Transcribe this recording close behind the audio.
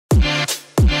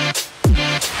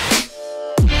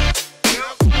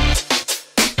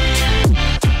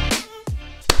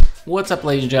What's up,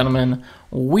 ladies and gentlemen?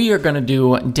 We are going to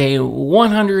do day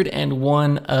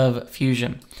 101 of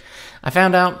Fusion. I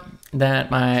found out that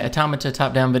my Automata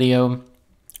top-down video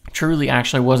truly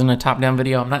actually wasn't a top-down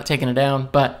video. I'm not taking it down,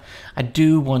 but I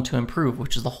do want to improve,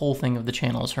 which is the whole thing of the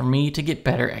channel, is for me to get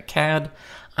better at CAD.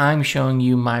 I'm showing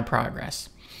you my progress.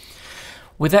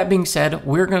 With that being said,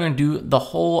 we're going to do the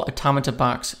whole Automata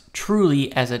box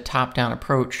truly as a top-down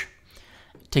approach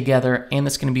together, and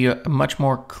it's going to be a much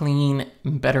more clean,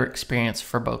 better experience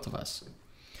for both of us.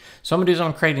 So I'm going to do is I'm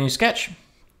going to create a new sketch,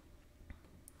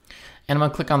 and I'm going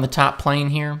to click on the top plane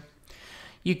here.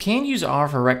 You can use R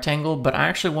for rectangle, but I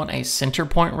actually want a center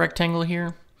point rectangle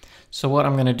here. So what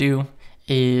I'm going to do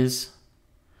is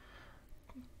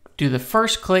do the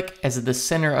first click as the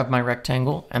center of my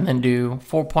rectangle, and then do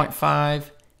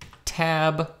 4.5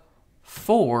 tab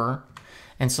 4.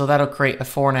 And so that'll create a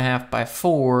 4.5 by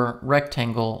 4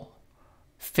 rectangle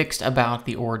fixed about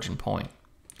the origin point.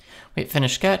 We hit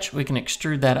finish sketch. We can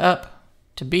extrude that up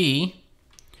to be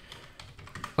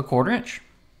a 1/4 inch.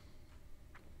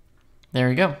 There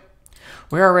you go.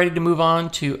 We are ready to move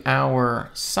on to our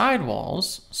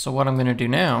sidewalls. So what I'm going to do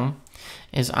now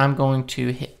is I'm going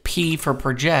to hit P for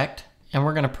project, and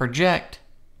we're going to project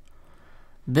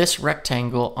this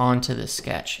rectangle onto this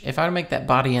sketch. If I make that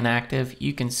body inactive,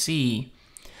 you can see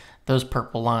those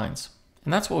purple lines,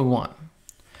 and that's what we want.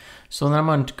 So then I'm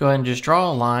going to go ahead and just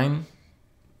draw a line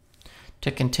to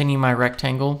continue my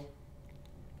rectangle,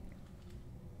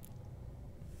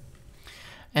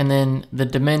 and then the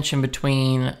dimension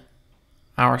between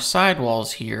our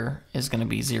sidewalls here is going to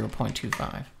be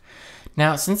 0.25.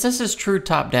 Now, since this is true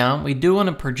top-down, we do want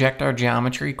to project our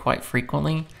geometry quite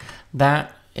frequently,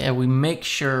 that we make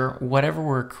sure whatever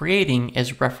we're creating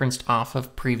is referenced off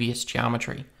of previous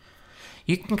geometry.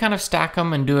 You can kind of stack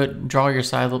them and draw your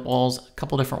side walls a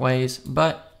couple different ways,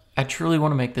 but I truly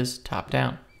want to make this top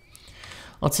down.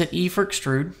 Let's hit E for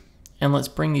extrude, and let's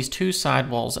bring these two side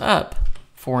walls up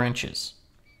 4 inches.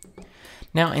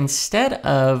 Now, instead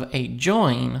of a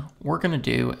join, we're going to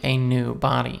do a new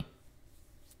body.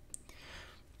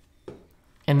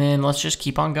 And then let's just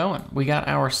keep on going. We got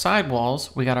our side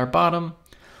walls, we got our bottom.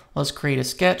 Let's create a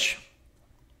sketch.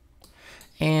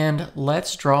 And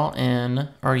let's draw in,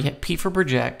 or you hit P for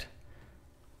project,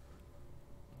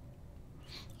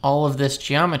 all of this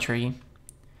geometry,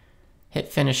 hit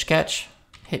finish sketch,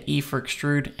 hit E for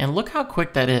extrude, and look how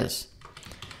quick that is.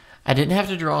 I didn't have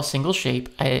to draw a single shape.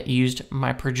 I used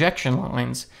my projection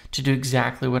lines to do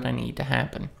exactly what I need to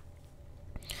happen.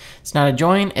 It's not a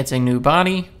join, it's a new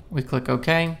body. We click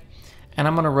OK, and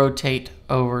I'm going to rotate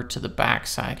over to the back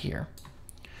side here.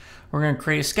 We're going to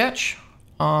create a sketch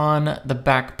on the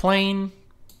back plane,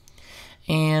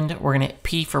 and we're going to hit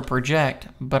P for project,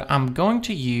 but I'm going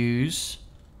to use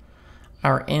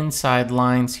our inside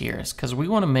lines here because we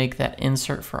want to make that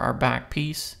insert for our back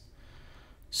piece.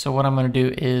 So what I'm going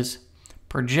to do is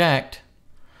project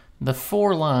the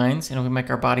 4 lines, and we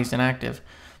make our bodies inactive,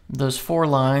 those 4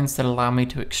 lines that allow me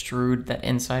to extrude that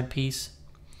inside piece.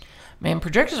 Man,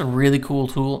 project is a really cool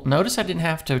tool. Notice I didn't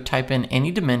have to type in any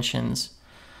dimensions.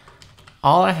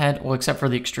 All I had, well, except for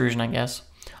the extrusion, I guess,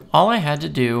 all I had to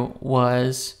do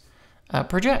was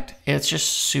project. It's just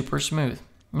super smooth.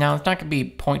 Now, it's not going to be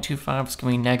 0.25, it's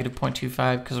going to be negative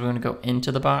 0.25 because we're going to go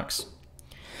into the box.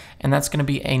 And that's going to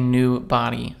be a new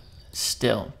body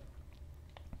still.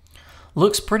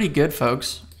 Looks pretty good,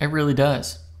 folks. It really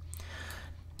does.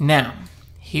 Now,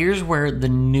 here's where the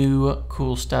new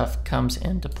cool stuff comes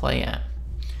into play at.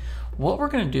 What we're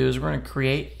going to do is we're going to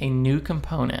create a new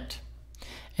component.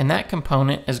 And that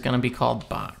component is going to be called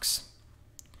box.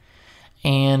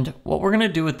 And what we're going to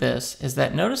do with this is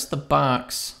that notice the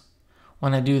box,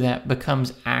 when I do that,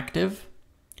 becomes active.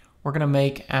 We're going to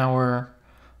make our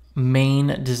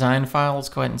main design file. Let's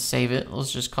go ahead and save it.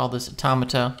 Let's just call this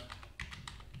Automata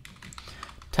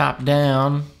top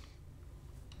down.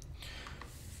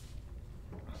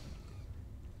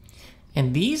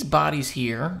 And these bodies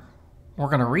here, we're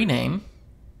going to rename.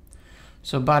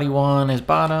 So body 1 is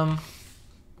bottom.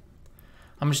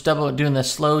 I'm just doing the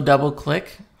slow double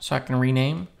click so I can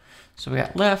rename. So we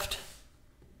got left,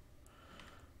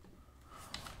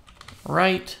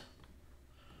 right,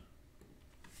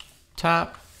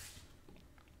 top,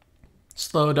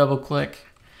 slow double click,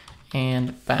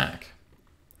 and back.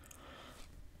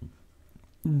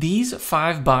 These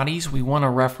 5 bodies we want to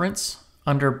reference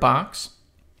under box.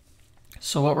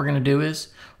 So what we're going to do is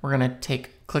we're going to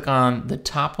click on the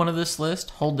top one of this list,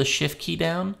 hold the shift key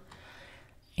down,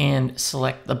 and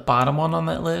select the bottom one on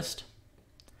that list.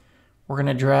 We're going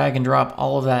to drag and drop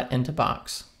all of that into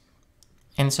box.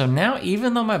 And so now,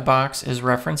 even though my box is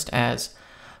referenced as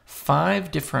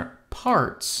 5 different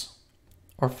parts,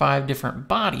 or 5 different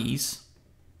bodies,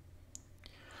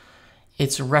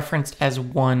 it's referenced as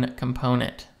one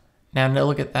component. Now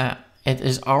look at that. It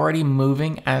is already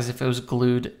moving as if it was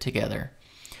glued together.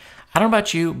 I don't know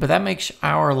about you, but that makes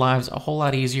our lives a whole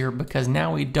lot easier because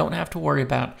now we don't have to worry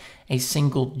about a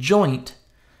single joint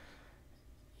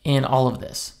in all of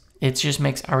this. It just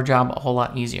makes our job a whole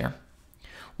lot easier.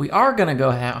 We are going to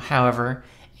go, however,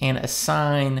 and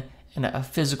assign a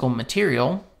physical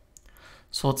material.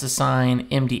 So let's assign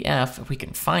MDF if we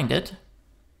can find it.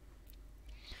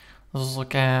 Let's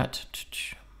look at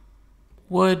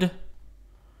wood,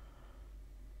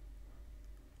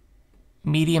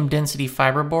 medium density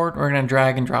fiberboard. We're going to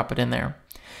drag and drop it in there.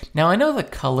 Now I know the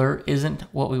color isn't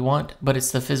what we want, but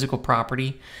it's the physical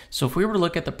property. So if we were to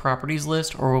look at the properties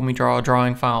list or when we draw a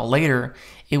drawing file later,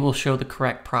 it will show the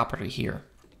correct property here.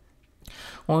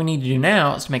 What we need to do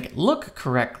now is to make it look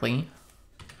correctly.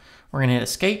 We're going to hit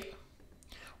escape.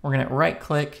 We're going to right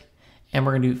click and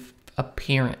we're going to do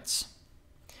appearance.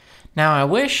 Now I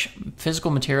wish physical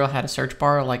material had a search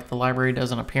bar like the library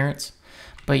does on appearance,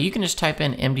 but you can just type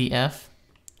in MDF,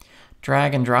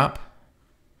 drag and drop.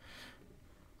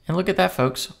 And look at that,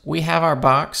 folks. We have our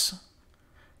box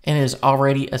and it is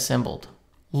already assembled.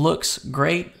 Looks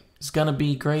great. It's going to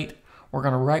be great. We're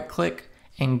going to right click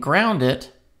and ground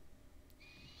it.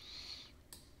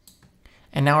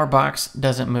 And now our box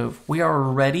doesn't move. We are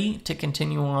ready to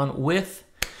continue on with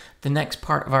the next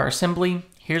part of our assembly.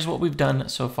 Here's what we've done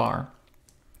so far.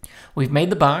 We've made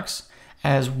the box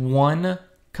as one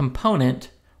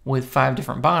component with 5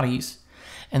 different bodies.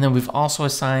 And then we've also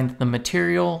assigned the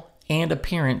material and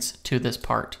appearance to this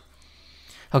part.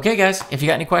 Okay, guys, if you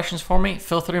got any questions for me,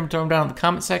 feel free to throw them down in the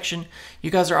comment section.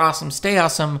 You guys are awesome. Stay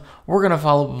awesome. We're going to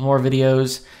follow up with more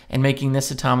videos and making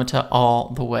this automata all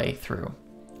the way through.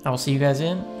 I will see you guys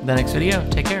in the next video.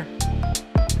 Take care.